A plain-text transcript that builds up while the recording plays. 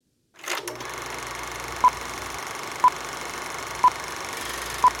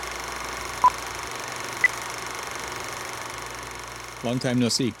Long time no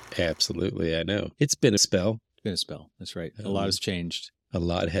see. Absolutely, I know. It's been a spell. It's been a spell. That's right. A lot has changed. A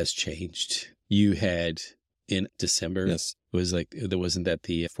lot has changed. You had in December, Yes. Wasn't that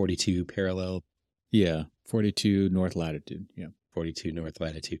the 42 parallel? Yeah. 42 north latitude. Yeah. 42 north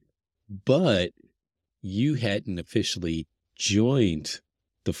latitude. But you hadn't officially joined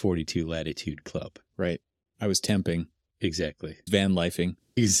the 42 latitude club. Right. I was temping. Exactly. Van lifing.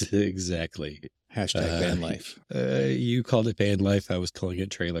 Exactly. Hashtag van life. You called it van life. I was calling it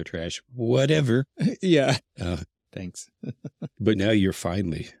trailer trash. Whatever. Yeah. Uh, Thanks. But now you're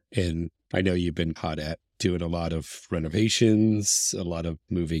finally, and I know you've been hot at doing a lot of renovations, a lot of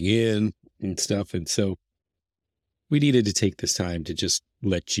moving in and stuff. And so we needed to take this time to just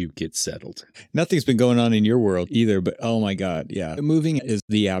let you get settled. Nothing's been going on in your world either, but oh my God. Yeah. Moving is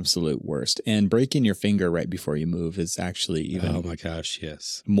the absolute worst. And breaking your finger right before you move is actually even Oh my gosh,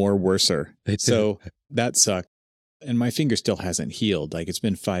 yes. more worser. So that sucked. And my finger still hasn't healed. Like, it's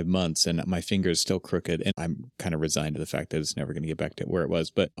been 5 months and my finger is still crooked. And I'm kind of resigned to the fact that it's never going to get back to where it was,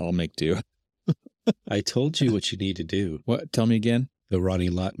 but I'll make do. I told you what you need to do. What? Tell me again. The Ronnie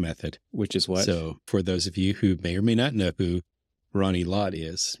Lott method. Which is what? So for those of you who may or may not know who Ronnie Lott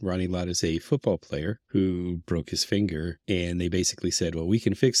is a football player who broke his finger. And they basically said, well, we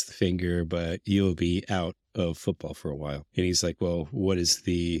can fix the finger, but you'll be out of football for a while. And he's like, well, what is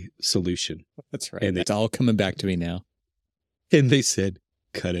the solution? That's right. And it's all coming back to me now. And they said,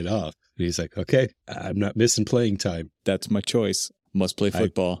 cut it off. And he's like, okay, I'm not missing playing time. That's my choice. Must play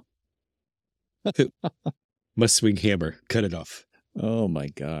football. Must swing hammer. Cut it off. Oh my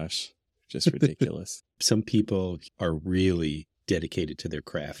gosh. Just ridiculous. Some people are really dedicated to their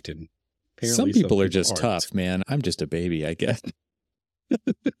craft, and some people are just tough, man. I'm just a baby, I guess.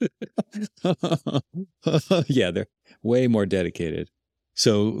 Yeah, they're way more dedicated.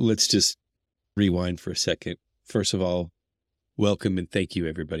 So let's just rewind for a second. First of all, welcome and thank you,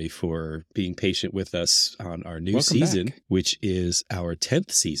 everybody, for being patient with us on our new season, which is our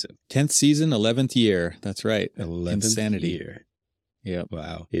 10th season. 10th season, 11th year. That's right. 11th Insanity. year. Yep.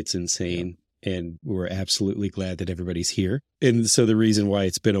 Wow. It's insane. Yep. And we're absolutely glad that everybody's here. And so the reason why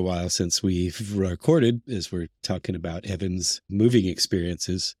it's been a while since we've recorded is we're talking about Evan's moving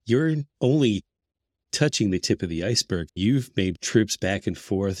experiences. You're only touching the tip of the iceberg. You've made trips back and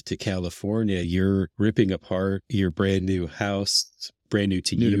forth to California. You're ripping apart your brand new house, brand new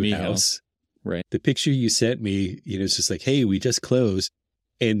to you house. Right. The picture you sent me, it's just like, hey, we just closed.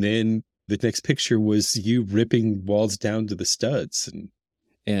 And then the next picture was you ripping walls down to the studs.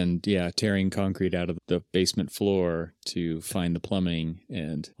 And yeah, tearing concrete out of the basement floor to find the plumbing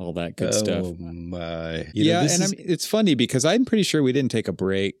and all that good stuff. Oh my. It's funny because I'm pretty sure we didn't take a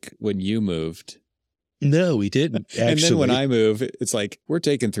break when you moved. No, we didn't. Actually. And then when I move, it's like, we're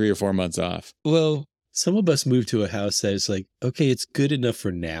taking 3 or 4 months off. Well, some of us moved to a house that is like, okay, it's good enough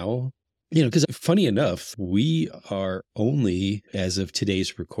for now. Because funny enough, we are only, as of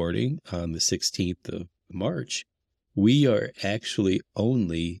today's recording on the 16th of March, we are actually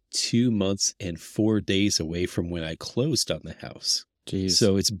only 2 months and 4 days away from when I closed on the house. Jeez.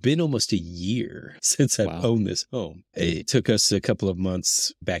 So it's been almost a year since I've owned this home. It took us a couple of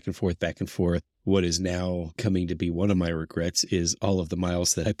months back and forth. What is now coming to be one of my regrets is all of the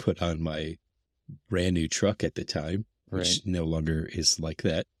miles that I put on my brand new truck at the time, which no longer is like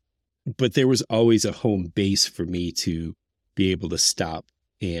that. But there was always a home base for me to be able to stop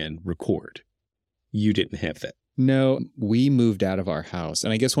and record. You didn't have that. No, we moved out of our house.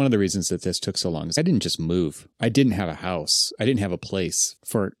 And I guess one of the reasons that this took so long is I didn't just move. I didn't have a house. I didn't have a place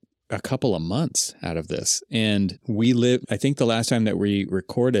for a couple of months out of this. And I think the last time that we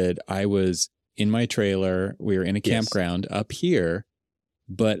recorded, I was in my trailer. We were in a campground up here.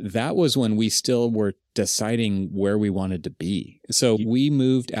 But that was when we still were deciding where we wanted to be. So we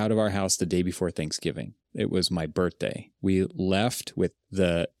moved out of our house the day before Thanksgiving. It was my birthday. We left with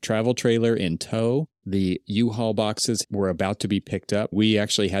the travel trailer in tow. The U-Haul boxes were about to be picked up. We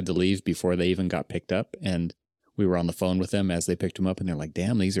actually had to leave before they even got picked up. And we were on the phone with them as they picked them up. And they're like,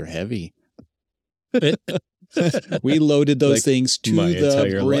 damn, these are heavy. We loaded those things to my the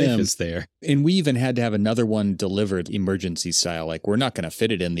entire brim. life is there. And we even had to have another one delivered emergency style. Like, we're not going to fit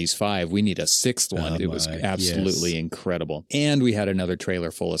it in these 5. We need a 6th one. It was absolutely incredible. And we had another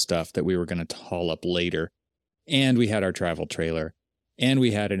trailer full of stuff that we were going to haul up later. And we had our travel trailer. And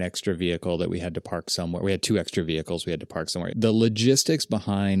we had an extra vehicle that we had to park somewhere. We had 2 extra vehicles we had to park somewhere. The logistics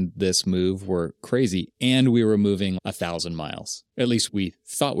behind this move were crazy. And we were moving 1,000 miles. At least we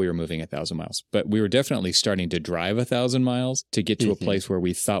thought we were moving 1,000 miles. But we were definitely starting to drive 1,000 miles to get to a place where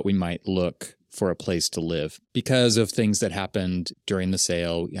we thought we might look for a place to live because of things that happened during the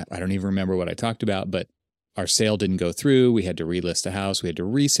sale. I don't even remember what I talked about, but our sale didn't go through. We had to relist the house. We had to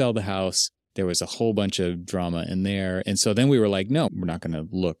resell the house. There was a whole bunch of drama in there. And so then we were like, no, we're not going to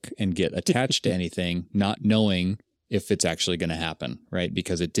look and get attached to anything, not knowing if it's actually going to happen, right?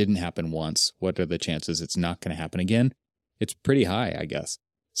 Because it didn't happen once. What are the chances it's not going to happen again? It's pretty high, I guess.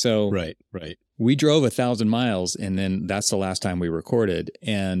 So right. We drove 1,000 miles, and then that's the last time we recorded.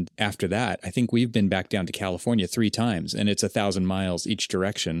 And after that, I think we've been back down to California 3 times, and it's 1,000 miles each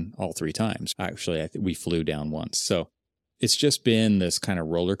direction all 3 times. Actually, I think we flew down once. So it's just been this kind of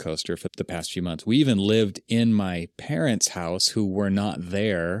roller coaster for the past few months. We even lived in my parents' house, who were not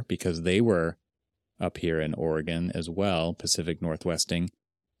there because they were up here in Oregon as well, Pacific Northwesting.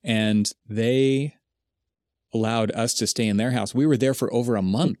 And they allowed us to stay in their house. We were there for over a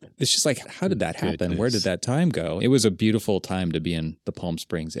month. It's just like, how did that happen? Goodness. Where did that time go? It was a beautiful time to be in the Palm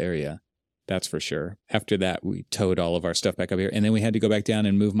Springs area. That's for sure. After that, we towed all of our stuff back up here. And then we had to go back down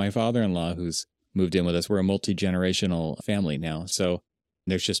and move my father-in-law, who's moved in with us. We're a multi-generational family now. So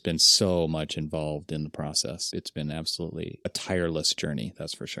there's just been so much involved in the process. It's been absolutely a tireless journey.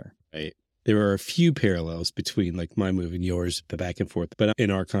 That's for sure. Right. There are a few parallels between like my move and yours, the back and forth. But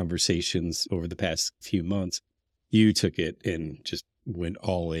in our conversations over the past few months, you took it and just went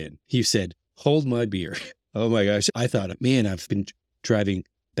all in. You said, hold my beer. Oh my gosh. I thought, man, I've been driving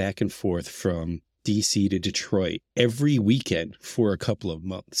back and forth from DC to Detroit every weekend for a couple of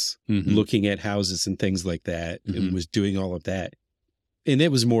months, looking at houses and things like that, and was doing all of that. And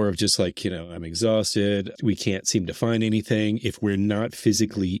it was more of just like, I'm exhausted. We can't seem to find anything. If we're not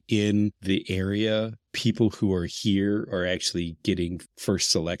physically in the area, people who are here are actually getting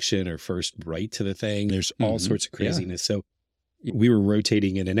first selection or first right to the thing. There's all sorts of craziness. Yeah. So we were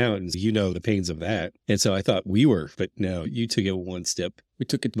rotating in and out, and the pains of that. And so I thought we were, but no, you took it one step. We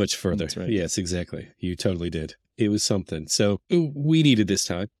took it much further. That's right. Yes, exactly. You totally did. It was something. So we needed this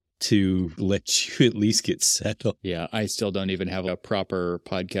time to let you at least get settled. Yeah, I still don't even have a proper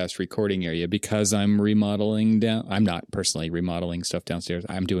podcast recording area because I'm remodeling down. I'm not personally remodeling stuff downstairs.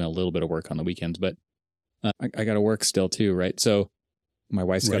 I'm doing a little bit of work on the weekends, but I got to work still too, right? So my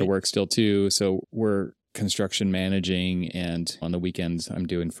wife's got to work still too. So we're construction managing, and on the weekends I'm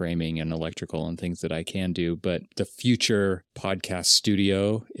doing framing and electrical and things that I can do. But the future podcast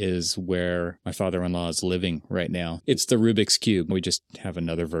studio is where my father-in-law is living right now. It's the Rubik's Cube. We just have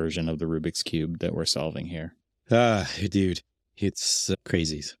another version of the Rubik's Cube that we're solving here. Dude, it's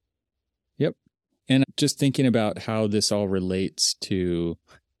crazies. Yep. And just thinking about how this all relates to,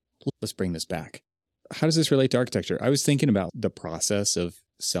 let's bring this back. How does this relate to architecture? I was thinking about the process of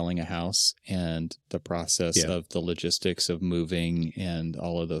selling a house and the process of the logistics of moving and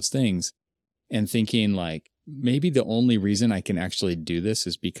all of those things, and thinking like, maybe the only reason I can actually do this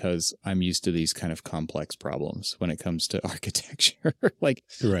is because I'm used to these kind of complex problems when it comes to architecture. Like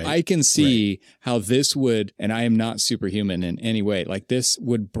I can see how this would, and I am not superhuman in any way, like this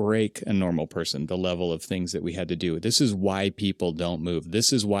would break a normal person, the level of things that we had to do. This is why people don't move.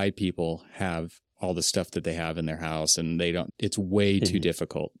 This is why people have all the stuff that they have in their house, and it's way too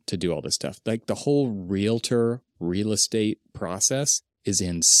difficult to do all this stuff. Like the whole real estate process is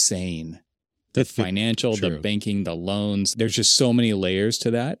insane. The financial, the banking, the loans, there's just so many layers to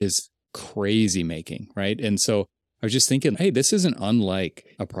that. Is crazy making, right? And so I was just thinking, hey, this isn't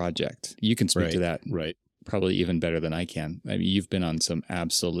unlike a project. You can speak to that probably even better than I can. I mean, you've been on some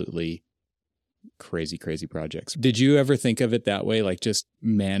absolutely crazy projects. Did you ever think of it that way? Like just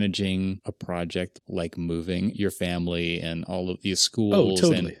managing a project, like moving your family and all of these schools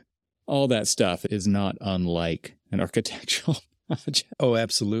and all that stuff is not unlike an architectural project. Oh,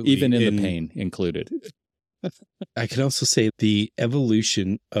 absolutely. Even in the pain included. I can also say the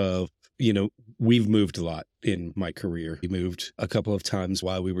evolution of, we've moved a lot in my career. We moved a couple of times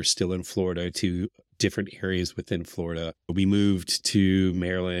while we were still in Florida to different areas within Florida. We moved to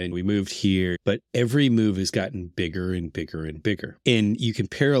Maryland. We moved here, but every move has gotten bigger and bigger and bigger. And you can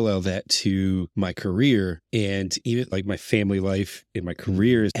parallel that to my career and even like my family life and my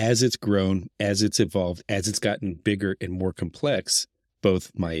career as it's grown, as it's evolved, as it's gotten bigger and more complex,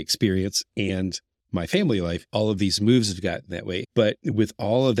 both my experience and my family life, all of these moves have gotten that way. But with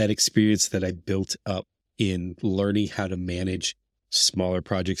all of that experience that I built up in learning how to manage smaller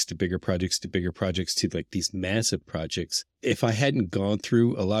projects to bigger projects to bigger projects to like these massive projects, if I hadn't gone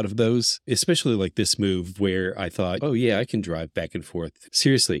through a lot of those, especially like this move where I thought, oh yeah, I can drive back and forth.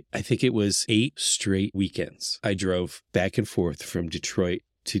 Seriously, I think it was 8 straight weekends I drove back and forth from Detroit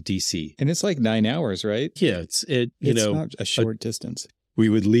to DC. And it's like 9 hours, right? Yeah, it's not a short distance. We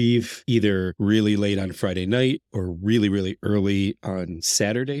would leave either really late on Friday night or really, really early on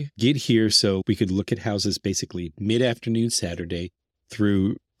Saturday, get here so we could look at houses basically mid-afternoon Saturday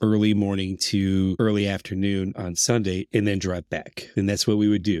through early morning to early afternoon on Sunday and then drive back. And that's what we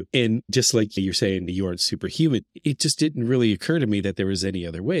would do. And just like you're saying, you aren't superhuman. It just didn't really occur to me that there was any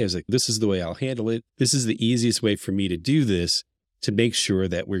other way. I was like, this is the way I'll handle it. This is the easiest way for me to do this to make sure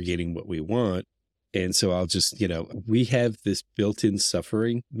that we're getting what we want. And so I'll just, we have this built-in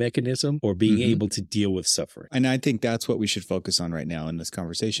suffering mechanism or being able to deal with suffering. And I think that's what we should focus on right now in this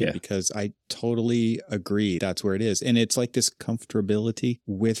conversation, because I totally agree. That's where it is. And it's like this comfortability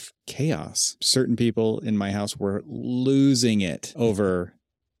with chaos. Certain people in my house were losing it over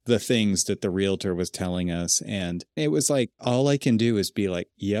the things that the realtor was telling us. And it was like, all I can do is be like,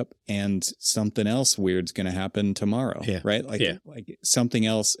 yep. And something else weird's going to happen tomorrow. Right. Like something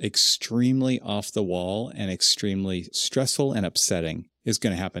else extremely off the wall and extremely stressful and upsetting is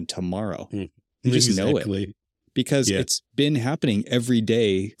going to happen tomorrow. You just know it. Because it's been happening every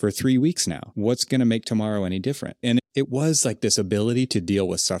day for 3 weeks now. What's going to make tomorrow any different? And it was like this ability to deal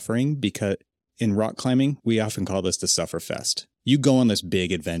with suffering, because in rock climbing, we often call this the suffer fest. You go on this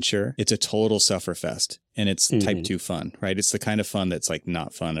big adventure, it's a total suffer fest, and it's type 2 fun, right? It's the kind of fun that's like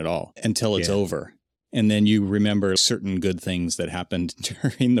not fun at all until it's over. And then you remember certain good things that happened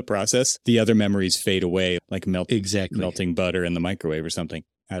during the process. The other memories fade away, like melting butter in the microwave or something.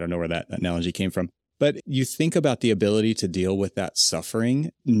 I don't know where that analogy came from. But you think about the ability to deal with that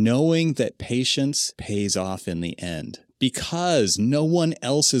suffering, knowing that patience pays off in the end. Because no one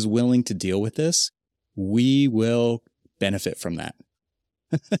else is willing to deal with this, we will benefit from that.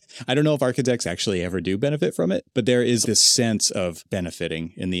 I don't know if architects actually ever do benefit from it, but there is this sense of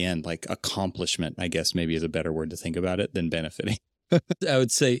benefiting in the end, like accomplishment, I guess maybe is a better word to think about it than benefiting. I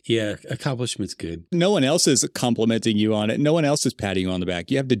would say, accomplishment's good. No one else is complimenting you on it. No one else is patting you on the back.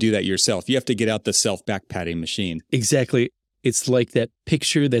 You have to do that yourself. You have to get out the self-back patting machine. Exactly. It's like that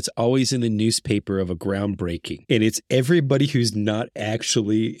picture that's always in the newspaper of a groundbreaking. And it's everybody who's not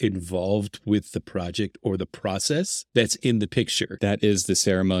actually involved with the project or the process that's in the picture. That is the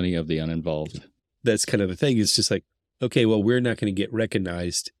ceremony of the uninvolved. That's kind of the thing. It's just like, okay, well, we're not going to get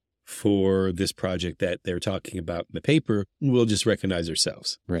recognized for this project that they're talking about in the paper. We'll just recognize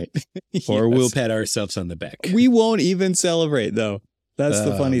ourselves. Right. Or we'll pat ourselves on the back. We won't even celebrate, though. That's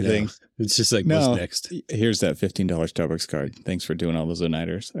the funny thing. It's just like, what's next? Here's that $15 Starbucks card. Thanks for doing all those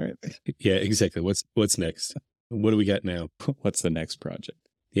nighters. All right. Yeah, exactly. What's next? What do we got now? What's the next project?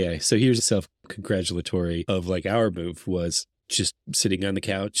 Yeah. So here's a self-congratulatory of like our move was just sitting on the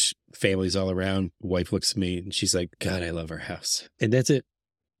couch, families all around. Wife looks at me and she's like, God, I love our house. And that's it.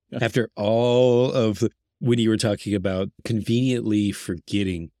 After all of when you were talking about conveniently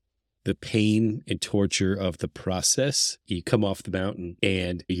forgetting the pain and torture of the process, you come off the mountain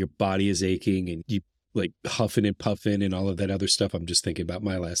and your body is aching and you like huffing and puffing and all of that other stuff. I'm just thinking about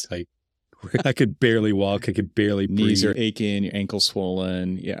my last hike. I could barely walk. I could barely breathe. Knees are aching, your ankle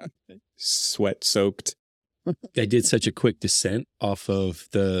swollen. Yeah. Sweat soaked. I did such a quick descent off of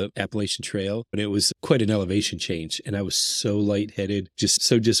the Appalachian Trail, and it was quite an elevation change. And I was so lightheaded, just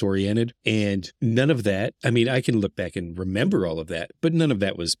so disoriented. And none of that, I mean, I can look back and remember all of that, but none of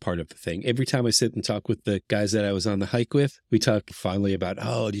that was part of the thing. Every time I sit and talk with the guys that I was on the hike with, we talk finally about,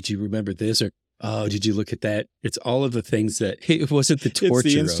 oh, did you remember this? Or, oh, did you look at that? It's all of the things that it wasn't the torture.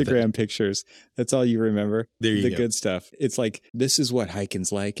 It's the Instagram pictures. That's all you remember. There you go. The good stuff. It's like, this is what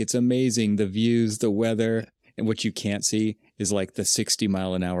hiking's like. It's amazing. The views, the weather. And what you can't see is like the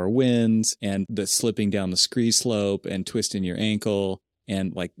 60-mile-an-hour winds and the slipping down the ski slope and twisting your ankle.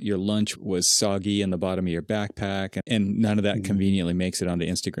 And like your lunch was soggy in the bottom of your backpack. And none of that conveniently makes it onto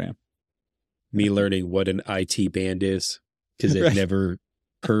Instagram. Me learning what an IT band is because I've never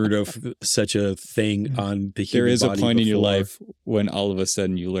heard of such a thing on the human body. There is a point in your life when all of a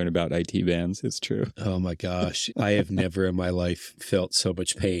sudden you learn about IT bands. It's true. Oh my gosh. I have never in my life felt so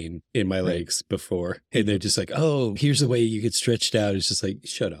much pain in my legs before. And they're just like, oh, here's the way you get stretched out. It's just like,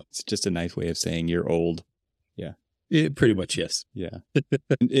 shut up. It's just a nice way of saying you're old. Yeah. Pretty much, yes. Yeah.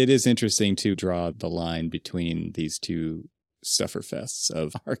 It is interesting to draw the line between these two sufferfests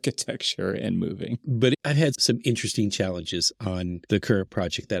of architecture and moving. But I've had some interesting challenges on the current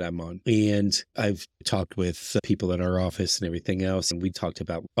project that I'm on. And I've talked with people at our office and everything else. And we talked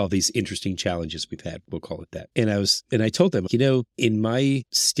about all these interesting challenges we've had. We'll call it that. And I told them, in my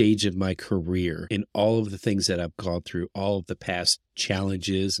stage of my career, in all of the things that I've gone through, all of the past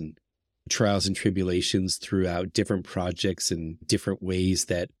challenges and trials and tribulations throughout different projects and different ways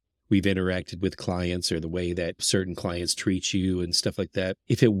that we've interacted with clients or the way that certain clients treat you and stuff like that.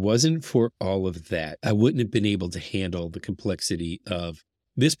 If it wasn't for all of that, I wouldn't have been able to handle the complexity of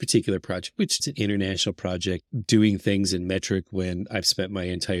this particular project, which is an international project, doing things in metric when I've spent my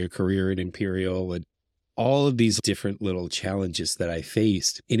entire career at Imperial and all of these different little challenges that I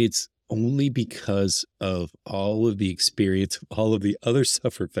faced. And it's only because of all of the experience of all of the other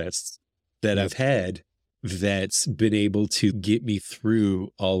Sufferfests that I've had that's been able to get me through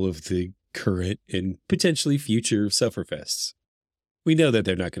all of the current and potentially future Sufferfests. We know that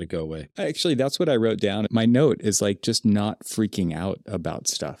they're not going to go away. Actually, that's what I wrote down. My note is like just not freaking out about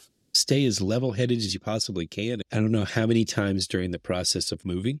stuff. Stay as level-headed as you possibly can. I don't know how many times during the process of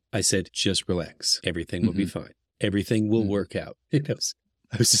moving, I said, just relax. Everything will be fine. Everything will work out. I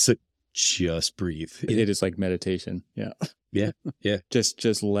was just like, just breathe. It is like meditation. Yeah. Yeah. Yeah.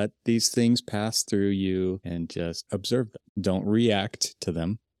 Just let these things pass through you and just observe them. Don't react to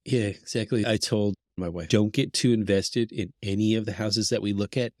them. Yeah, exactly. I told my wife, don't get too invested in any of the houses that we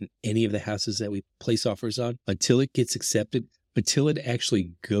look at and any of the houses that we place offers on until it gets accepted, until it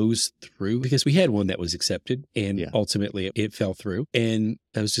actually goes through. Because we had one that was accepted and ultimately it fell through. And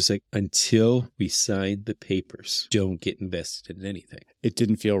I was just like, until we sign the papers, don't get invested in anything. It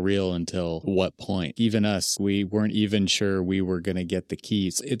didn't feel real until what point? Even us, we weren't even sure we were going to get the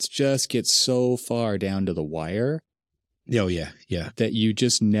keys. It just gets so far down to the wire. Oh, yeah. Yeah. That you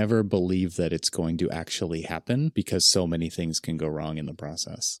just never believe that it's going to actually happen because so many things can go wrong in the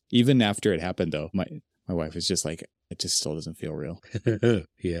process. Even after it happened, though, my wife was just like, it just still doesn't feel real.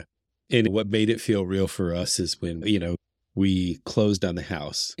 Yeah. And what made it feel real for us is when, we closed on the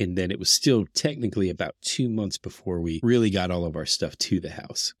house, and then it was still technically about 2 months before we really got all of our stuff to the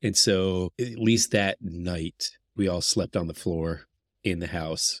house. And so at least that night, we all slept on the floor in the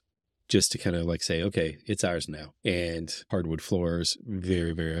house just to kind of like say, okay, it's ours now. And hardwood floors,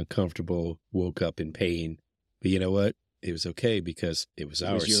 very, very uncomfortable, woke up in pain. But you know what? It was okay because it was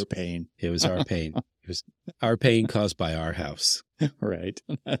ours. It was your pain. It was our pain. It was our pain caused by our house. Right.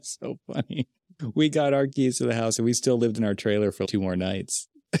 That's so funny. We got our keys to the house and we still lived in our trailer for 2 more nights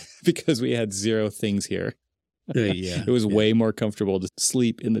because we had 0 things here. Yeah. It was way more comfortable to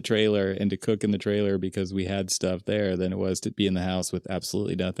sleep in the trailer and to cook in the trailer because we had stuff there than it was to be in the house with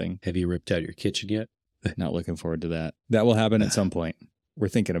absolutely nothing. Have you ripped out your kitchen yet? Not looking forward to that. That will happen at some point. We're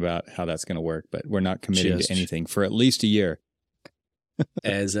thinking about how that's going to work, but we're not committing to anything for at least a year.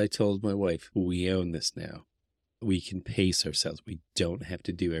 As I told my wife, we own this now. We can pace ourselves. We don't have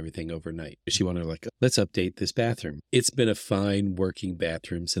to do everything overnight. She wanted let's update this bathroom. It's been a fine working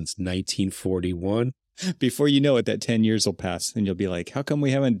bathroom since 1941. Before you know it, that 10 years will pass and you'll be like, how come we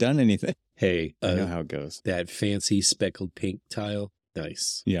haven't done anything? Hey, I know how it goes. That fancy speckled pink tile.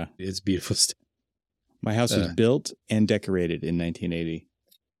 Nice. Yeah. It's beautiful stuff. My house was built and decorated in 1980.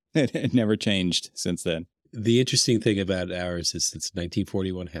 It never changed since then. The interesting thing about ours is it's a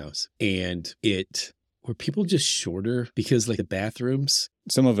 1941 house, and were people just shorter because the bathrooms?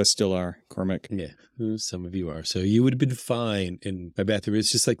 Some of us still are, Cormac. Yeah, some of you are. So you would have been fine in my bathroom.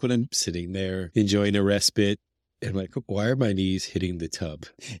 It's just like when I'm sitting there enjoying a respite, and I'm like, why are my knees hitting the tub?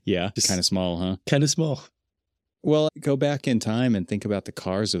 Yeah, kind of small, huh? Kind of small. Well, go back in time and think about the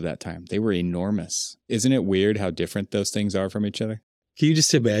cars of that time. They were enormous. Isn't it weird how different those things are from each other? Can you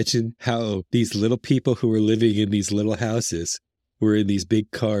just imagine how these little people who were living in these little houses were in these big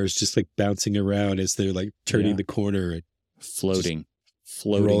cars just bouncing around as they're turning the corner and floating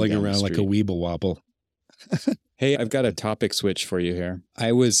rolling around like a weeble wobble. Hey, I've got a topic switch for you here.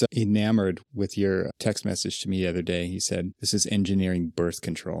 I was enamored with your text message to me the other day. He said, this is engineering birth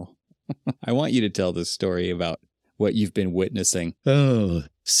control. I want you to tell this story about what you've been witnessing. Oh,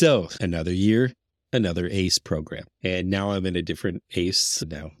 so another year, another ACE program. And now I'm in a different ACE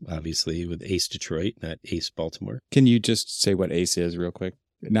now, obviously, with ACE Detroit, not ACE Baltimore. Can you just say what ACE is real quick?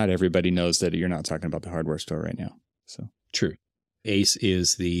 Not everybody knows that you're not talking about the hardware store right now. So true. ACE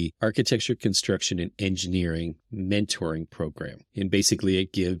is the Architecture, Construction, and Engineering Mentoring Program. And basically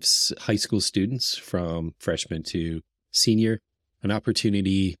it gives high school students from freshman to senior an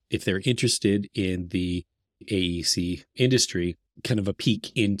opportunity, if they're interested in the AEC industry, kind of a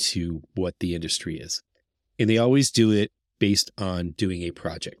peek into what the industry is. And they always do it based on doing a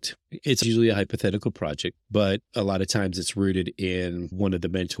project. It's usually a hypothetical project, but a lot of times it's rooted in one of the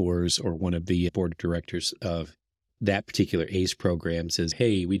mentors or one of the board of directors of that particular ACE program says,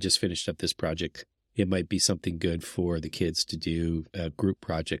 hey, we just finished up this project. It might be something good for the kids to do a group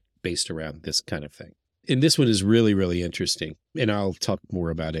project based around this kind of thing. And this one is really, really interesting. And I'll talk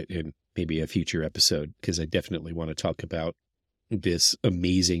more about it in maybe a future episode, because I definitely want to talk about this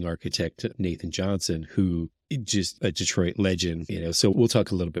amazing architect, Nathan Johnson, who just a Detroit legend, so we'll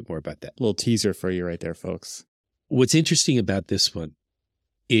talk a little bit more about that. A little teaser for you right there, folks. What's interesting about this one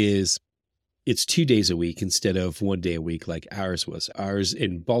is it's 2 days a week instead of 1 day a week like ours was. Ours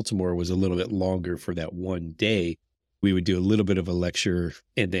in Baltimore was a little bit longer for that 1 day, We would do a little bit of a lecture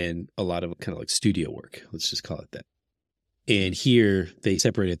and then a lot of kind of like studio work. Let's just call it that. And here they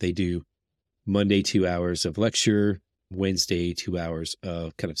separate it. They do Monday, 2 hours of lecture, Wednesday, 2 hours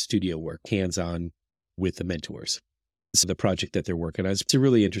of kind of studio work, hands-on with the mentors. So the project that they're working on, it's a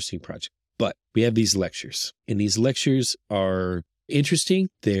really interesting project. But we have these lectures, and these lectures are interesting.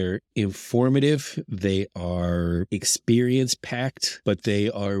 They're informative. They are experience-packed, but they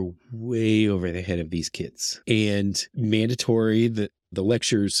are way over the head of these kids. And mandatory, the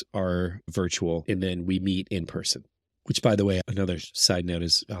lectures are virtual, and then we meet in person. Which, by the way, another side note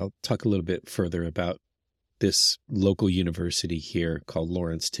is I'll talk a little bit further about this local university here called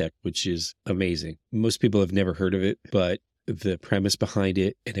Lawrence Tech, which is amazing. Most people have never heard of it, but the premise behind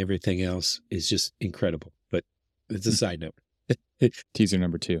it and everything else is just incredible. But it's a side note. Teaser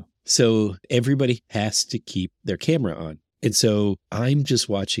number 2. So everybody has to keep their camera on. And so I'm just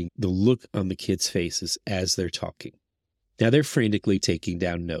watching the look on the kids' faces as they're talking. Now they're frantically taking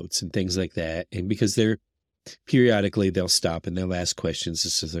down notes and things like that. And because periodically they'll stop and they'll ask questions.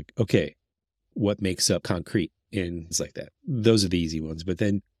 It's just like, okay, what makes up concrete? And it's like that. Those are the easy ones.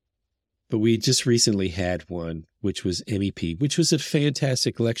 But we just recently had one, which was MEP, which was a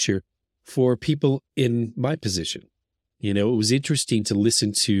fantastic lecture for people in my position. You know, it was interesting to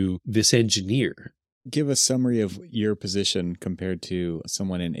listen to this engineer. Give a summary of your position compared to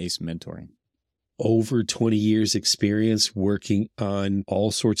someone in ACE mentoring. Over 20 years experience working on all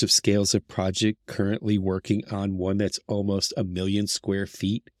sorts of scales of project, currently working on one that's almost 1 million square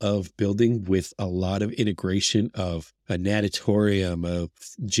feet of building with a lot of integration of a natatorium, a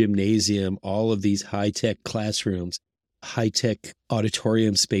gymnasium, all of these high-tech classrooms, high-tech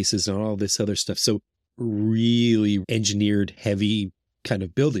auditorium spaces, and all this other stuff. So really engineered heavy kind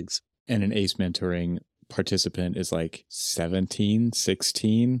of buildings. And an ACE mentoring participant is like 17,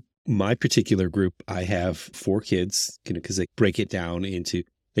 16. My particular group, I have 4 kids, because they break it down into,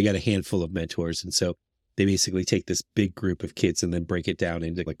 they got a handful of mentors. And so they basically take this big group of kids and then break it down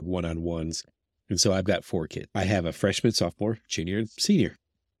into like one-on-ones. And so I've got 4 kids. I have a freshman, sophomore, junior, and senior.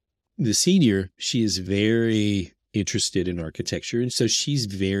 The senior, she is very interested in architecture. And so she's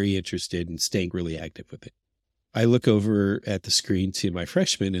very interested in staying really active with it. I look over at the screen to my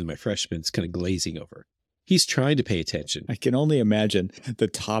freshman, and my freshman's kind of glazing over. He's trying to pay attention. I can only imagine the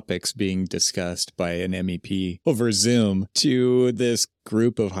topics being discussed by an MEP over Zoom to this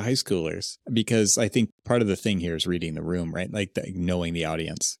group of high schoolers, because I think part of the thing here is reading the room, right? Like knowing the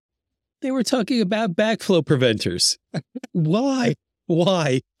audience. They were talking about backflow preventers. Why?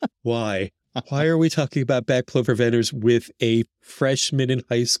 Why are we talking about backflow preventers with a freshman in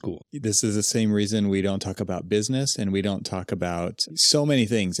high school? This is the same reason we don't talk about business, and we don't talk about so many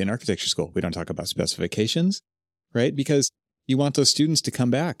things in architecture school. We don't talk about specifications, right? Because you want those students to come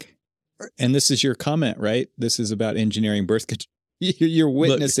back. And this is your comment, right? This is about engineering birth control. You're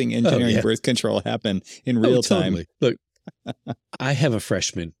witnessing engineering birth control happen in real time. Totally. Look, I have a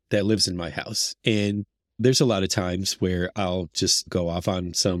freshman that lives in my house, and there's a lot of times where I'll just go off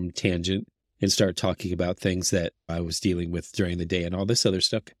on some tangent and start talking about things that I was dealing with during the day and all this other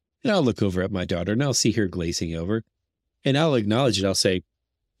stuff. And I'll look over at my daughter and I'll see her glazing over, and I'll acknowledge it. I'll say,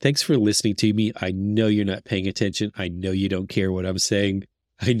 thanks for listening to me. I know you're not paying attention. I know you don't care what I'm saying.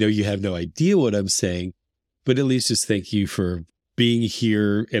 I know you have no idea what I'm saying, but at least just thank you for being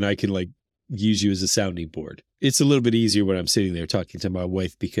here, and I can like use you as a sounding board. It's a little bit easier when I'm sitting there talking to my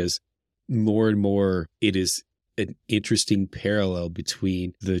wife, because more and more it is an interesting parallel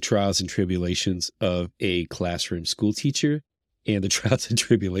between the trials and tribulations of a classroom school teacher and the trials and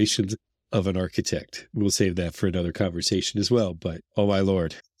tribulations of an architect. We'll save that for another conversation as well. But oh my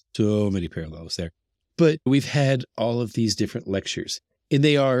Lord, so many parallels there. But we've had all of these different lectures, and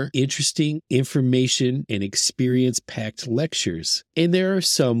they are interesting information and experience-packed lectures. And there are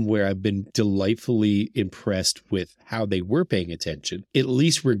some where I've been delightfully impressed with how they were paying attention, at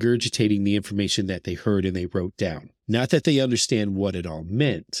least regurgitating the information that they heard and they wrote down. Not that they understand what it all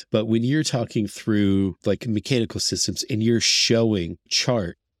meant, but when you're talking through like mechanical systems and you're showing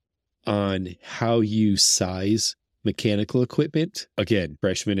chart on how you size mechanical equipment, again,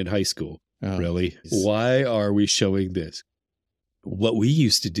 freshman in high school, really? Why are we showing this? What we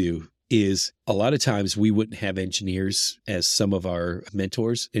used to do is a lot of times we wouldn't have engineers as some of our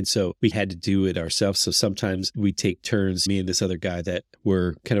mentors. And so we had to do it ourselves. So sometimes we'd take turns, me and this other guy that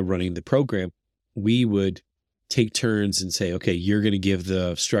were kind of running the program, we would take turns and say, okay, you're going to give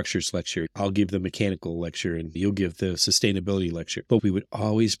the structures lecture, I'll give the mechanical lecture, and you'll give the sustainability lecture. But we would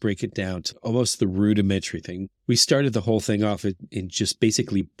always break it down to almost the rudimentary thing. We started the whole thing off and just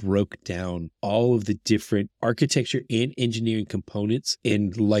basically broke down all of the different architecture and engineering components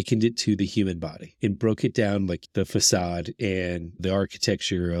and likened it to the human body and broke it down like the facade and the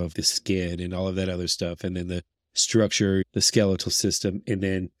architecture of the skin and all of that other stuff. And then the structure, the skeletal system, and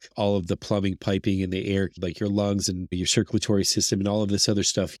then all of the plumbing, piping, and the air, like your lungs and your circulatory system and all of this other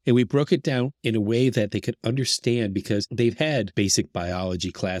stuff. And we broke it down in a way that they could understand because they've had basic biology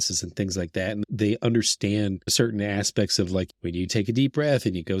classes and things like that. And they understand certain aspects of like when you take a deep breath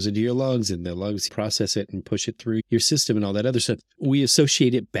and it goes into your lungs and the lungs process it and push it through your system and all that other stuff. We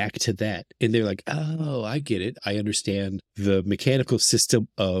associate it back to that. And they're like, oh, I get it. I understand the mechanical system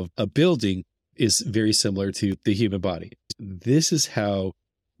of a building is very similar to the human body. This is how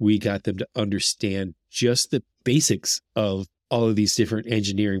we got them to understand just the basics of all of these different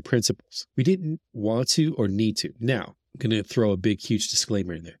engineering principles. We didn't want to or need to. Now, I'm going to throw a big, huge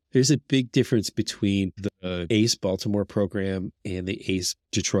disclaimer in there. There's a big difference between the ACE Baltimore program and the ACE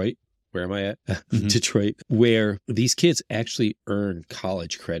Detroit. Where am I at? Detroit, where these kids actually earn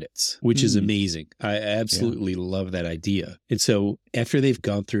college credits, which is amazing. I absolutely love that idea. And so after they've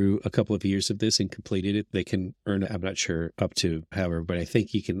gone through a couple of years of this and completed it, they can earn, I'm not sure up to however, but I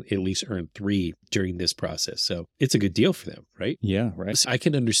think you can at least earn 3 during this process. So it's a good deal for them, right? Yeah, right. So I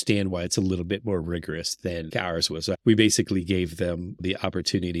can understand why it's a little bit more rigorous than ours was. We basically gave them the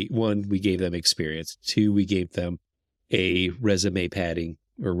opportunity. 1, we gave them experience. 2, we gave them a resume padding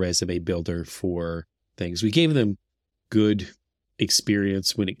or resume builder for things. We gave them good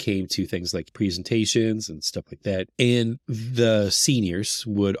experience when it came to things like presentations and stuff like that. And the seniors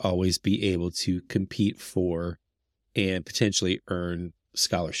would always be able to compete for and potentially earn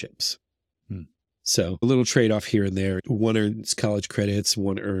scholarships. So a little trade-off here and there. One earns college credits,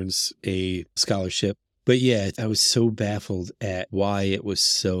 one earns a scholarship. But yeah, I was so baffled at why it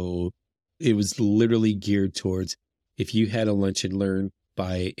was literally geared towards if you had a lunch and learn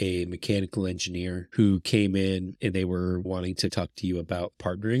by a mechanical engineer who came in and they were wanting to talk to you about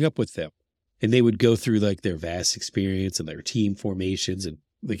partnering up with them. And they would go through like their vast experience and their team formations. And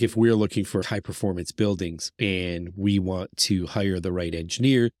like if we're looking for high performance buildings and we want to hire the right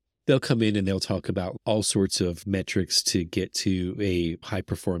engineer, they'll come in and they'll talk about all sorts of metrics to get to a high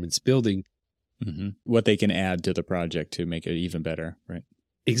performance building. What they can add to the project to make it even better, right?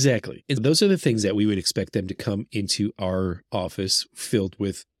 Exactly. And those are the things that we would expect them to come into our office filled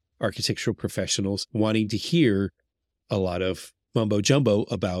with architectural professionals wanting to hear a lot of mumbo jumbo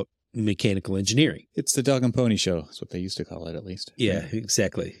about mechanical engineering. It's the dog and pony show. That's what they used to call it, at least. Yeah,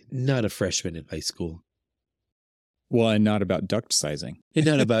 exactly. Not a freshman in high school. Well, and not about duct sizing. And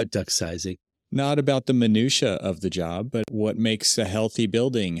not about duct sizing. Not about the minutia of the job, but what makes a healthy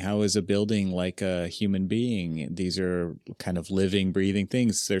building? How is a building like a human being? These are kind of living, breathing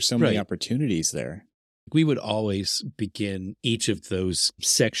things. There's so many opportunities there. We would always begin each of those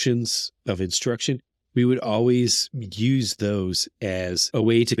sections of instruction. We would always use those as a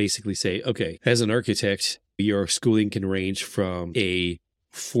way to basically say, okay, as an architect, your schooling can range from a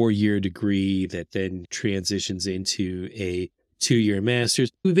 4-year degree that then transitions into a 2-year master's.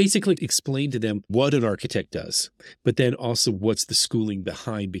 We basically explain to them what an architect does, but then also what's the schooling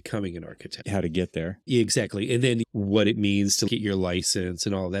behind becoming an architect. How to get there. Exactly. And then what it means to get your license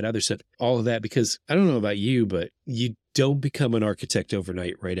and all that other stuff. All of that, because I don't know about you, but you don't become an architect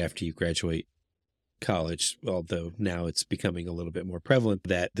overnight right after you graduate college, although now it's becoming a little bit more prevalent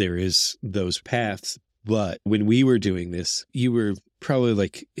that there is those paths. But when we were doing this, you were probably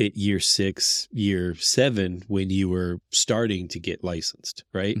like at year 6, year 7 when you were starting to get licensed,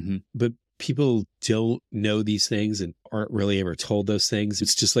 right? But people don't know these things and aren't really ever told those things.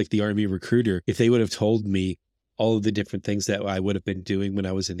 It's just like the Army recruiter. If they would have told me all of the different things that I would have been doing when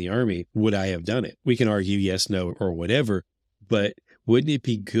I was in the Army, would I have done it? We can argue yes, no, or whatever, but wouldn't it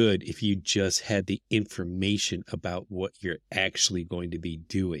be good if you just had the information about what you're actually going to be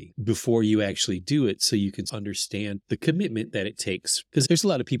doing before you actually do it so you can understand the commitment that it takes? Because there's a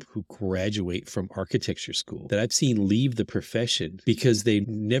lot of people who graduate from architecture school that I've seen leave the profession because they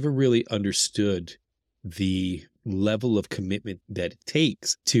never really understood the level of commitment that it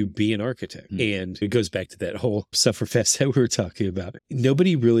takes to be an architect. And it goes back to that whole sufferfest that we were talking about.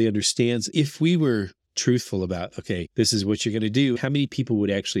 Nobody really understands. If we were truthful about, okay, this is what you're going to do, how many people would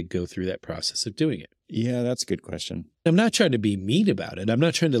actually go through that process of doing it? Yeah, that's a good question. I'm not trying to be mean about it. I'm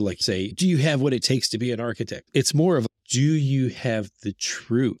not trying to like say, do you have what it takes to be an architect? It's more of, do you have the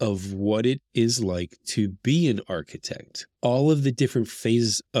truth of what it is like to be an architect? All of the different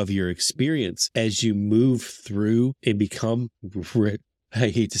phases of your experience as you move through and become, I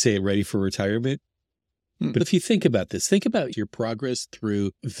hate to say it, ready for retirement. But if you think about this, think about your progress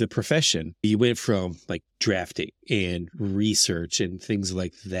through the profession. You went from like drafting and research and things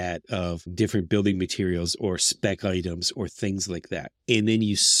like that of different building materials or spec items or things like that. And then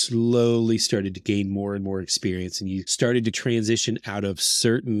you slowly started to gain more and more experience, and you started to transition out of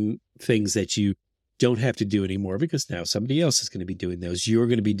certain things that you don't have to do anymore because now somebody else is going to be doing those. You're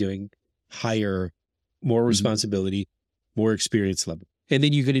going to be doing higher, more responsibility, more experience level. And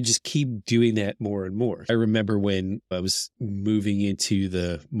then you're going to just keep doing that more and more. I remember when I was moving into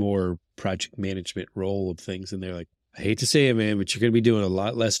the more project management role of things, and they're like, I hate to say it, man, but you're going to be doing a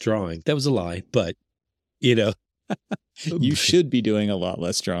lot less drawing. That was a lie, but you know. You should be doing a lot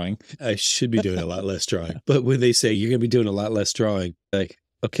less drawing. I should be doing a lot less drawing. But when they say you're going to be doing a lot less drawing, like,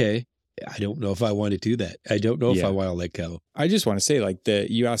 okay, I don't know if I want to do that. I don't know if I want to let go. I just want to say, like,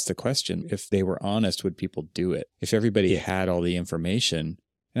 you asked the question, if they were honest, would people do it? If everybody had all the information.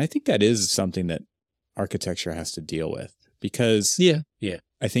 And I think that is something that architecture has to deal with, because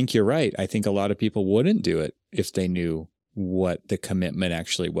I think you're right. I think a lot of people wouldn't do it if they knew what the commitment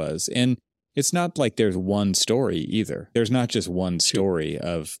actually was. And it's not like there's one story either. There's not just one story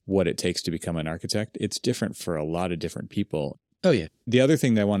of what it takes to become an architect. It's different for a lot of different people. Oh, yeah. The other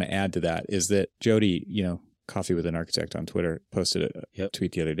thing that I want to add to that is that Jody, Coffee with an Architect on Twitter, posted a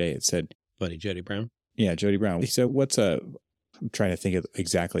tweet the other day. It said, Buddy Jody Brown? Yeah, Jody Brown. He said, I'm trying to think of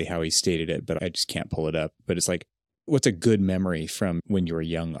exactly how he stated it, but I just can't pull it up. But it's like, what's a good memory from when you were a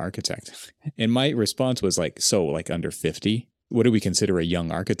young architect? And my response was like, under 50, what do we consider a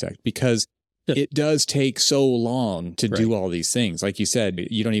young architect? Because it does take so long to do all these things. Like you said,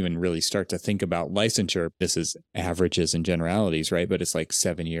 you don't even really start to think about licensure. This is averages and generalities, right? But it's like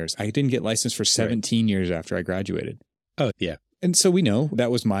 7 years. I didn't get licensed for 17 years after I graduated. Oh, yeah. And so we know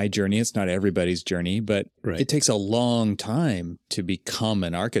that was my journey. It's not everybody's journey, but it takes a long time to become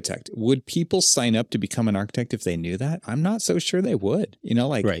an architect. Would people sign up to become an architect if they knew that? I'm not so sure they would.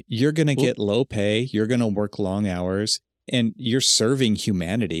 You're going to get low pay. You're going to work long hours. And you're serving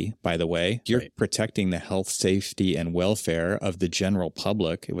humanity, by the way. You're protecting the health, safety, and welfare of the general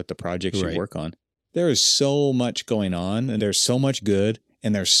public with the projects you work on. There is so much going on, and there's so much good,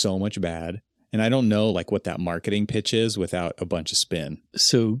 and there's so much bad. And I don't know what that marketing pitch is without a bunch of spin.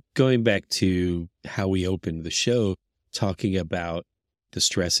 So going back to how we opened the show, talking about the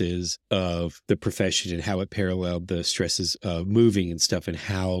stresses of the profession and how it paralleled the stresses of moving and stuff, and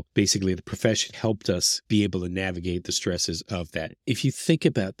how basically the profession helped us be able to navigate the stresses of that. If you think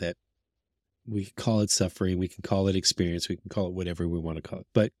about that, we can call it suffering, we can call it experience, we can call it whatever we want to call it.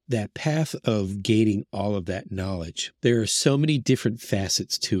 But that path of gaining all of that knowledge, there are so many different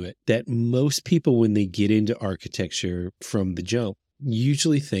facets to it that most people, when they get into architecture from the jump,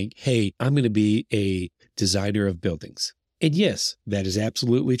 usually think, hey, I'm going to be a designer of buildings. And yes, that is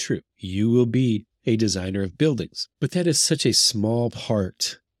absolutely true. You will be a designer of buildings, but that is such a small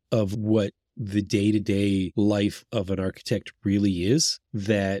part of what the day-to-day life of an architect really is,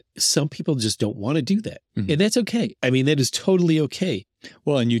 that some people just don't want to do that. Mm-hmm. And that's okay. I mean, that is totally okay.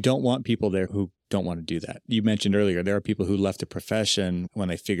 Well, and you don't want people there who don't want to do that. You mentioned earlier, there are people who left the profession when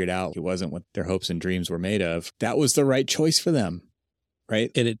they figured out it wasn't what their hopes and dreams were made of. That was the right choice for them,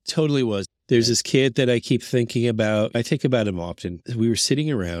 right? And it totally was. There's this kid that I keep thinking about. I think about him often. We were sitting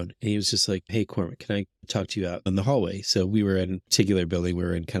around and he was just like, hey, Cormac, can I talk to you out in the hallway? So we were in a particular building. We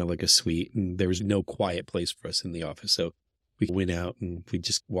were in kind of like a suite, and there was no quiet place for us in the office. So we went out and we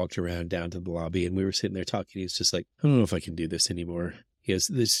just walked around down to the lobby, and we were sitting there talking. He was just like, I don't know if I can do this anymore. He goes,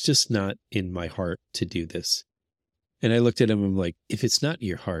 it's just not in my heart to do this. And I looked at him and I'm like, if it's not in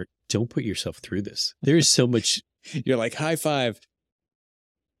your heart, don't put yourself through this. There is so much. You're like, high five.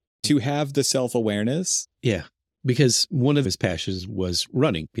 To have the self-awareness. Yeah. Because one of his passions was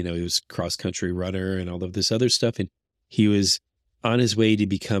running. He was a cross-country runner and all of this other stuff. And he was on his way to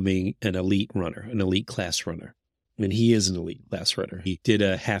becoming an elite runner, an elite class runner. And he is an elite class runner. He did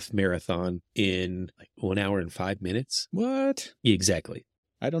a half marathon in 1 hour and 5 minutes. What? Exactly.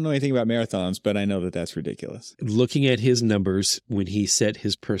 I don't know anything about marathons, but I know that that's ridiculous. Looking at his numbers, when he set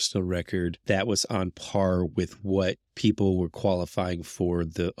his personal record, that was on par with what people were qualifying for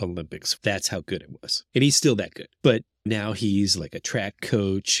the Olympics. That's how good it was. And he's still that good. But now he's like a track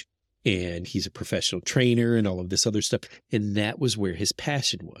coach, and he's a professional trainer and all of this other stuff. And that was where his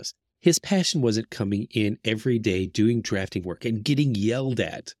passion was. His passion wasn't coming in every day doing drafting work and getting yelled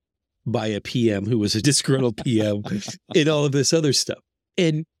at by a PM who was a disgruntled PM and all of this other stuff.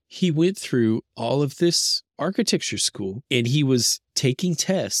 And he went through all of this architecture school and he was taking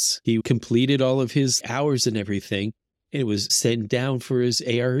tests. He completed all of his hours and everything. And it was sent down for his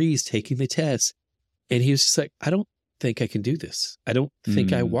AREs, taking the tests. And he was just like, I don't think I can do this. I don't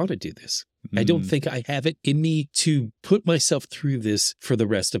think I want to do this. I don't think I have it in me to put myself through this for the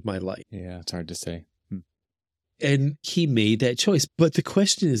rest of my life. Yeah, it's hard to say. And he made that choice. But the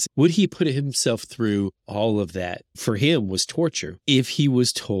question is, would he put himself through all of that? For him was torture if he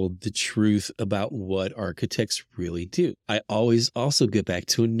was told the truth about what architects really do. I always also get back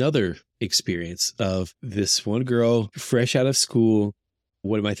to another experience of this one girl fresh out of school.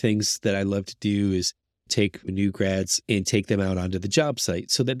 One of my things that I love to do is take new grads and take them out onto the job site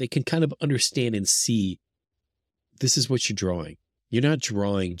so that they can kind of understand and see this is what you're drawing. You're not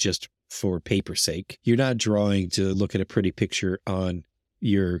drawing just for paper's sake. You're not drawing to look at a pretty picture on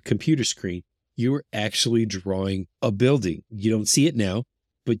your computer screen. You're actually drawing a building. You don't see it now,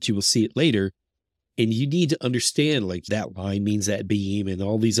 but you will see it later. And you need to understand like that line means that beam and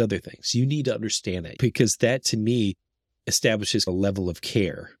all these other things. You need to understand that because that to me establishes a level of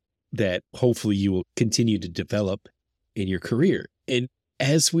care that hopefully you will continue to develop in your career. And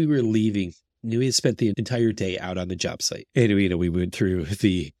as we were leaving, we had spent the entire day out on the job site. And we went through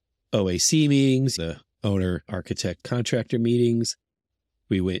the OAC meetings, the owner, architect, contractor meetings.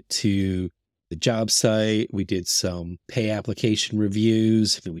 We went to the job site. We did some pay application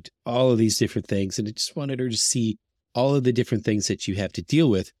reviews. We did all of these different things. And I just wanted her to see all of the different things that you have to deal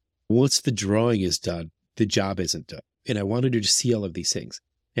with. Once the drawing is done, the job isn't done. And I wanted her to see all of these things.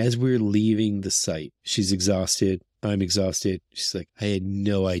 As we're leaving the site, she's exhausted. I'm exhausted. She's like, I had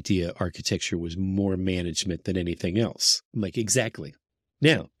no idea architecture was more management than anything else. I'm like, exactly.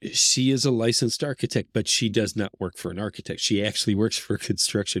 Now, she is a licensed architect, but she does not work for an architect. She actually works for a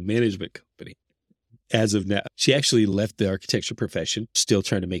construction management company. As of now, she actually left the architecture profession, still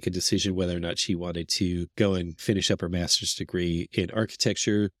trying to make a decision whether or not she wanted to go and finish up her master's degree in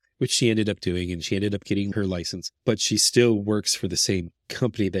architecture, which she ended up doing, and she ended up getting her license. But she still works for the same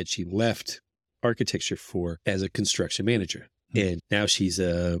company that she left architecture for as a construction manager. And now she's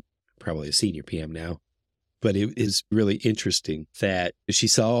probably a senior PM now. But it is really interesting that she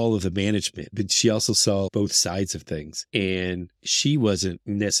saw all of the management, but she also saw both sides of things. And she wasn't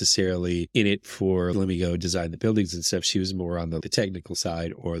necessarily in it for, let me go design the buildings and stuff. She was more on the technical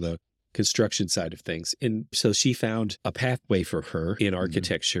side or the construction side of things. And so she found a pathway for her in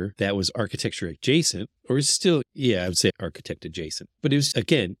architecture that was architecture adjacent, or is still, I would say architect adjacent. But it was,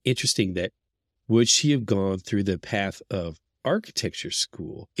 again, interesting that would she have gone through the path of architecture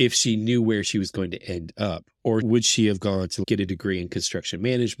school if she knew where she was going to end up, or would she have gone to get a degree in construction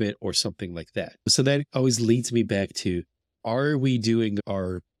management or something like that? So that always leads me back to, are we doing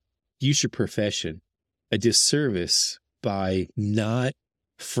our future profession a disservice by not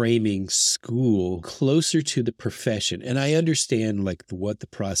framing school closer to the profession? And I understand like what the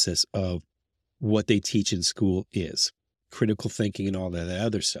process of what they teach in school is, critical thinking and all that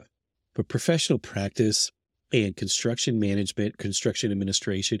other stuff, but professional practice and construction management, construction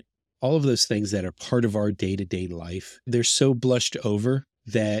administration, all of those things that are part of our day-to-day life, they're so blushed over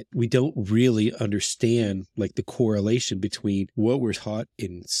that we don't really understand like the correlation between what we're taught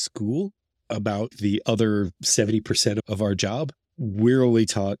in school about the other 70% of our job. We're only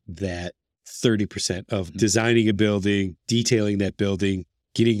taught that 30% of designing a building, detailing that building,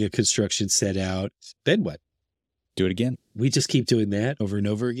 getting a construction set out. Then what? Do it again. We just keep doing that over and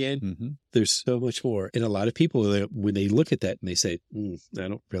over again. There's so much more. And a lot of people, when they look at that and they say, I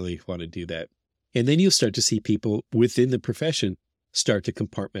don't really want to do that. And then you'll start to see people within the profession start to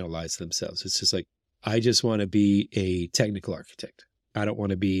compartmentalize themselves. It's just like, I just want to be a technical architect. I don't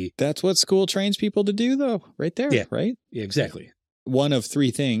want to be. That's what school trains people to do, though, right there. Yeah. Right? Yeah, exactly. One of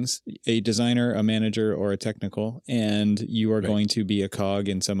three things, a designer, a manager, or a technical, and you are going to be a cog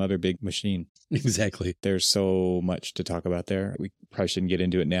in some other big machine. Exactly. There's so much to talk about there. We probably shouldn't get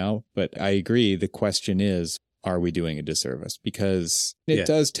into it now, but I agree. The question is, are we doing a disservice? Because it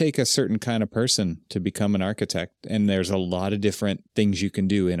does take a certain kind of person to become an architect. And there's a lot of different things you can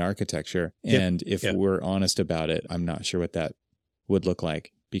do in architecture. And if we're honest about it, I'm not sure what that would look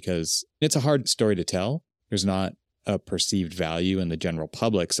like, because it's a hard story to tell. There's not a perceived value in the general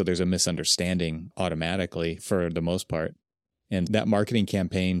public. So there's a misunderstanding automatically for the most part. And that marketing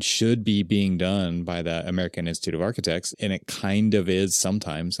campaign should be being done by the American Institute of Architects. And it kind of is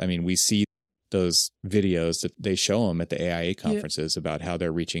sometimes. I mean, we see those videos that they show them at the AIA conferences about how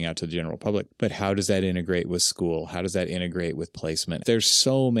they're reaching out to the general public. But how does that integrate with school? How does that integrate with placement? There's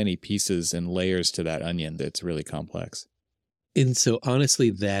so many pieces and layers to that onion that's really complex. And so honestly,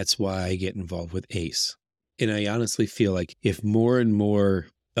 that's why I get involved with ACE. And I honestly feel like if more and more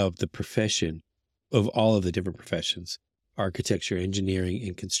of the profession, of all of the different professions, architecture, engineering,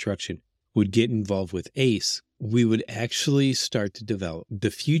 and construction, would get involved with ACE, we would actually start to develop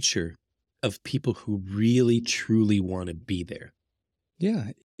the future of people who really, truly want to be there.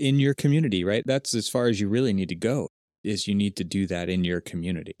 Yeah, in your community, right? That's as far as you really need to go, is you need to do that in your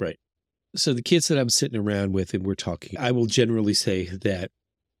community. Right. So the kids that I'm sitting around with and we're talking, I will generally say that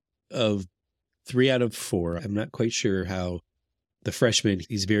of 3 out of 4, I'm not quite sure how the freshman,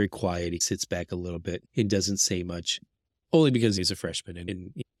 he's very quiet. He sits back a little bit and doesn't say much, only because he's a freshman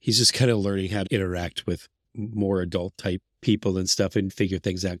and he's just kind of learning how to interact with more adult type people and stuff and figure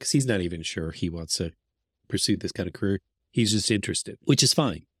things out because he's not even sure he wants to pursue this kind of career. He's just interested, which is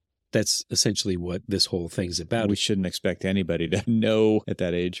fine. That's essentially what this whole thing's about. We shouldn't expect anybody to know at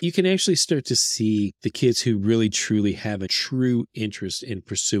that age. You can actually start to see the kids who really, truly have a true interest in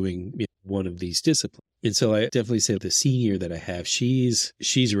pursuing one of these disciplines. And so I definitely say the senior that I have, she's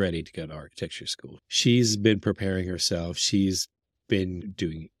ready to go to architecture school. She's been preparing herself. She's been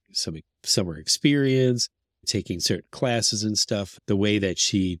doing some summer experience, taking certain classes and stuff. The way that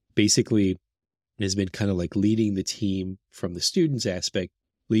she basically has been kind of like leading the team from the students aspect,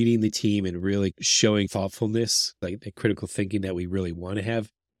 leading the team and really showing thoughtfulness, like the critical thinking that we really want to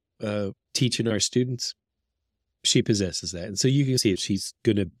have teaching our students. She possesses that. And so you can see she's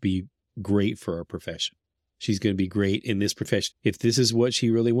going to be great for our profession. She's going to be great in this profession. If this is what she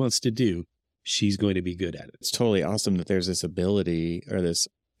really wants to do, she's going to be good at it. It's totally awesome that there's this ability or this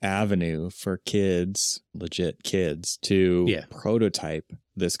avenue for kids, legit kids, to prototype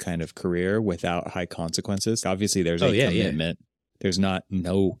this kind of career without high consequences. Obviously, there's a commitment. Yeah. There's not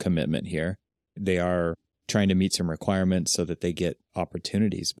no commitment here. They are trying to meet some requirements so that they get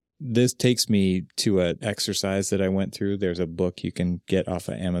opportunities. This takes me to an exercise that I went through. There's a book you can get off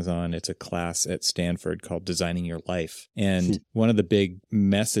of Amazon. It's a class at Stanford called Designing Your Life. And one of the big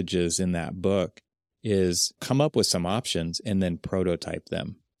messages in that book is come up with some options and then prototype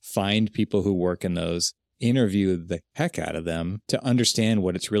them. Find people who work in those, interview the heck out of them to understand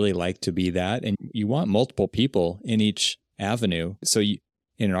what it's really like to be that. And you want multiple people in each avenue. So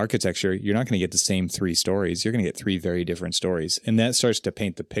in architecture, you're not going to get the same 3 stories. You're going to get 3 very different stories. And that starts to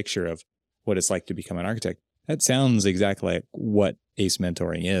paint the picture of what it's like to become an architect. That sounds exactly like what ACE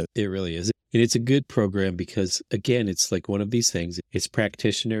mentoring is. It really is. And it's a good program because, again, it's like one of these things. It's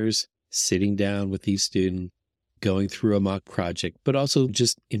practitioners sitting down with these students, going through a mock project, but also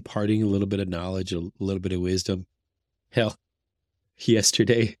just imparting a little bit of knowledge, a little bit of wisdom. Hell,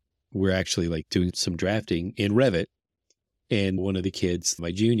 yesterday, we're actually like doing some drafting in Revit. And one of the kids,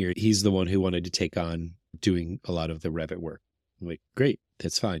 my junior, he's the one who wanted to take on doing a lot of the Revit work. I'm like, great,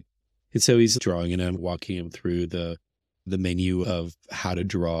 that's fine. And so he's drawing and I'm walking him through the menu of how to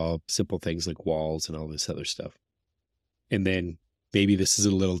draw simple things like walls and all this other stuff. And then maybe this is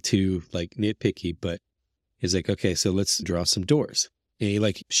a little too like nitpicky, but he's like, okay, so let's draw some doors. And he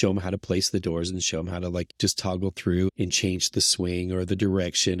like show him how to place the doors and show him how to like just toggle through and change the swing or the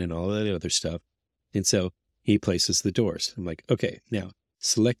direction and all that other stuff. And so he places the doors. I'm like, okay, now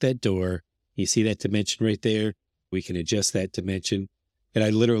select that door. You see that dimension right there? We can adjust that dimension. And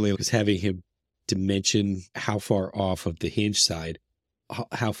I literally was having him dimension how far off of the hinge side,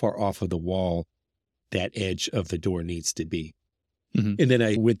 how far off of the wall that edge of the door needs to be. Mm-hmm. And then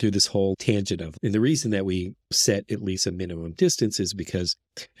I went through this whole tangent of, and the reason that we set at least a minimum distance is because,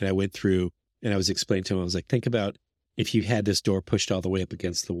 and I went through and I was explaining to him, I was like, think about if you had this door pushed all the way up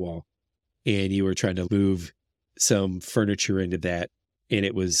against the wall and you were trying to move some furniture into that, and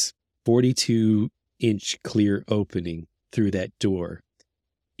it was 42-inch clear opening through that door,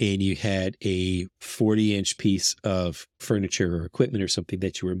 and you had a 40-inch piece of furniture or equipment or something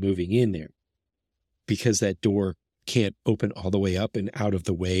that you were moving in there. Because that door can't open all the way up and out of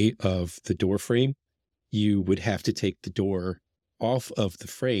the way of the door frame, you would have to take the door off of the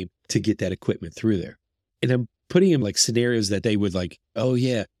frame to get that equipment through there. And I'm putting in like scenarios that they would like, oh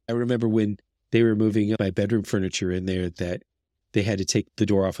yeah, I remember when they were moving my bedroom furniture in there that they had to take the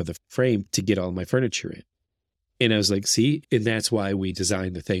door off of the frame to get all my furniture in. And I was like, see, and that's why we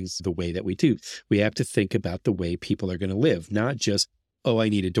design the things the way that we do. We have to think about the way people are going to live, not just, oh, I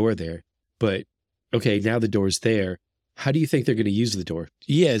need a door there, but okay, now the door's there. How do you think they're going to use the door?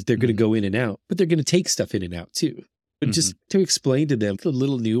 Yes, they're going to go in and out, but they're going to take stuff in and out too. But just to explain to them the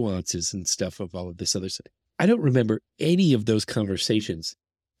little nuances and stuff of all of this other stuff. I don't remember any of those conversations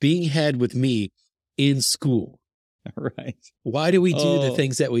being had with me in school. Right. Why do we do the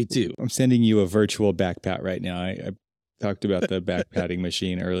things that we do? I'm sending you a virtual back pat right now. I talked about the back patting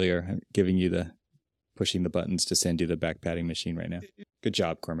machine earlier. I'm giving you pushing the buttons to send you the back padding machine right now. Good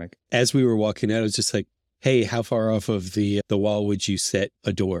job, Cormac. As we were walking out, I was just like, hey, how far off of the wall would you set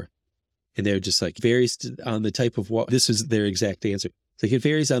a door? And they're just like, varies on the type of wall. This is their exact answer. It's like, it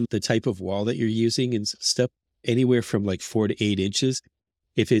varies on the type of wall that you're using and stuff, anywhere from like 4 to 8 inches.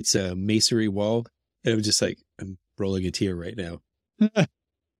 If it's a masonry wall, and I'm just like, I'm rolling a tear right now.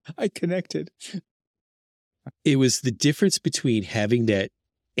 I connected. It was the difference between having that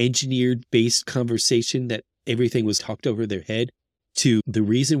engineered based conversation that everything was talked over their head to the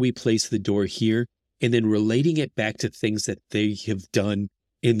reason we placed the door here, and then relating it back to things that they have done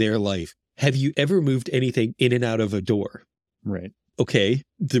in their life. Have you ever moved anything in and out of a door? Right. Okay.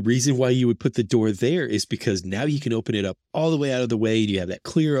 The reason why you would put the door there is because now you can open it up all the way out of the way. You have that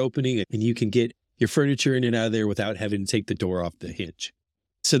clear opening and you can get your furniture in and out of there without having to take the door off the hinge.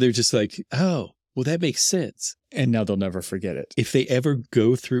 So they're just like, oh, well, that makes sense. And now they'll never forget it. If they ever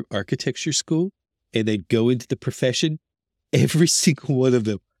go through architecture school and they go into the profession, every single one of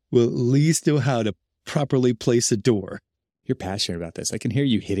them will at least know how to properly place a door. You're passionate about this. I can hear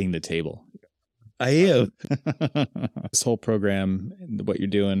you hitting the table. I am. This whole program, what you're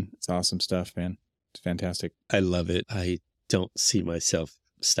doing, it's awesome stuff, man. It's fantastic. I love it. I don't see myself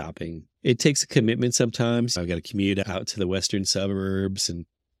stopping. It takes a commitment sometimes. I've got to commute out to the western suburbs. And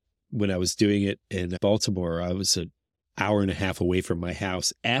when I was doing it in Baltimore, I was an hour and a half away from my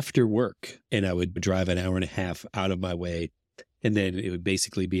house after work. And I would drive an hour and a half out of my way. And then it would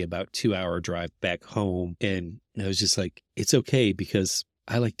basically be about 2-hour drive back home. And I was just like, it's okay because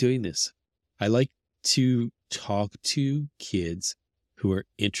I like doing this. I like to talk to kids who are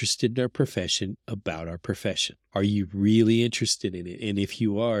interested in our profession about our profession. Are you really interested in it? And if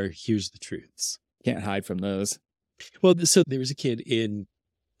you are, here's the truths. Can't hide from those. Well, so there was a kid in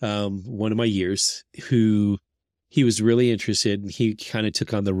one of my years who he was really interested, and he kind of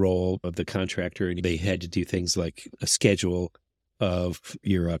took on the role of the contractor, and they had to do things like a schedule of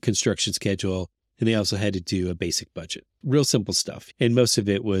your construction schedule. And they also had to do a basic budget, real simple stuff. And most of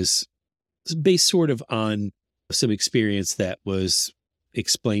it was based sort of on some experience that was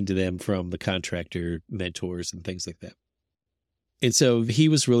explained to them from the contractor mentors and things like that. And so he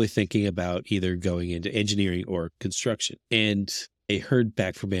was really thinking about either going into engineering or construction. And I heard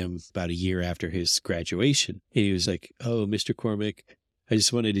back from him about a year after his graduation. And he was like, oh, Mr. Cormac, I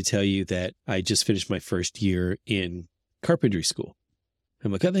just wanted to tell you that I just finished my first year in carpentry school.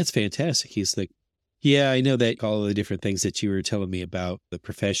 I'm like, oh, that's fantastic. He's like, yeah, I know that all of the different things that you were telling me about the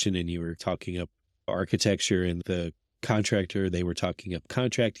profession, and you were talking up architecture, and the contractor, they were talking up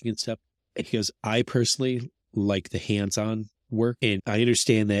contracting and stuff. And he goes, I personally like the hands-on work. And I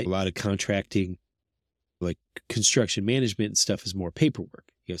understand that a lot of contracting, like construction management and stuff, is more paperwork.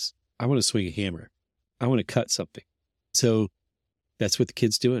 He goes, I want to swing a hammer. I want to cut something. So that's what the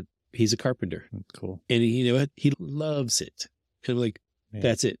kid's doing. He's a carpenter. Cool. And you know what? He loves it. And I'm like,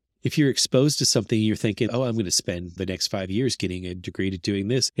 that's it. If you're exposed to something, you're thinking, oh, I'm going to spend the next 5 years getting a degree to doing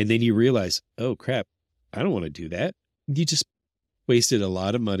this. And then you realize, oh, crap, I don't want to do that. You just wasted a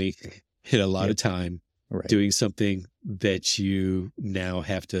lot of money, hit a lot of time doing something that you now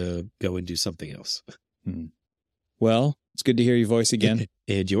have to go and do something else. Hmm. Well, it's good to hear your voice again.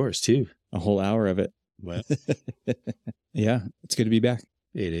 And yours too. A whole hour of it. Well, yeah, it's good to be back.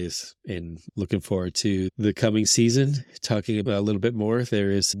 It is. And looking forward to the coming season, talking about a little bit more. There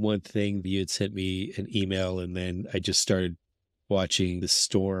is one thing, you had sent me an email, and then I just started watching the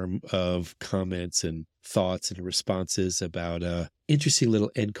storm of comments and thoughts and responses about a interesting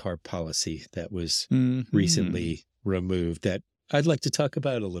little NCAR policy that was recently removed that I'd like to talk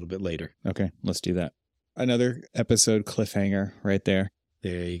about a little bit later. Okay, let's do that. Another episode cliffhanger right there.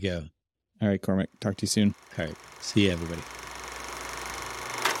 There you go. All right, Cormac, talk to you soon. All right. See you, everybody.